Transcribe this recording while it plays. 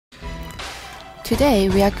Today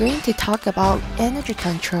we are going to talk about energy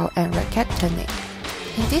control and racket turning.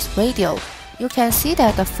 In this video, you can see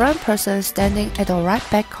that the front person is standing at the right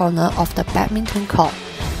back corner of the badminton court,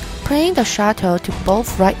 playing the shuttle to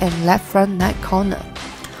both right and left front net corner.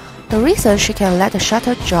 The reason she can let the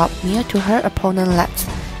shuttle drop near to her opponent's legs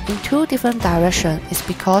in two different directions is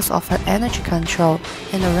because of her energy control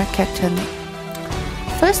and the racket turning.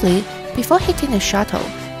 Firstly, before hitting the shuttle,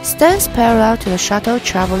 stands parallel to the shuttle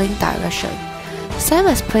traveling direction, same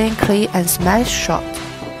as playing clean and smash shot.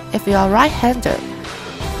 If you are right-hander,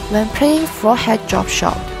 when playing forehead drop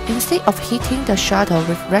shot, instead of hitting the shuttle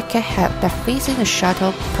with racket head by facing the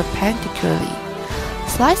shuttle perpendicularly,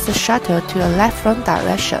 slice the shuttle to the left front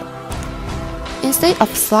direction. Instead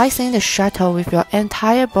of slicing the shuttle with your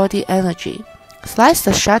entire body energy, slice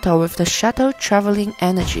the shuttle with the shuttle traveling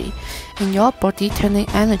energy and your body turning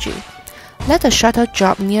energy. Let the shuttle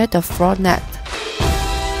drop near the floor net.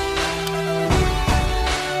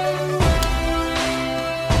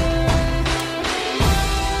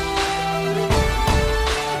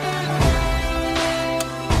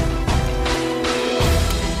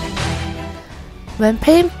 When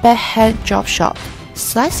playing backhand drop shot,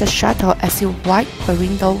 slice the shuttle as you wipe a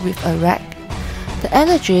window with a rag. The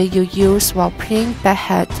energy you use while playing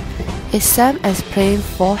backhand is same as playing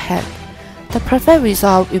forehand. The perfect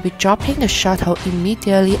result will be dropping the shuttle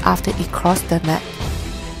immediately after it crosses the net.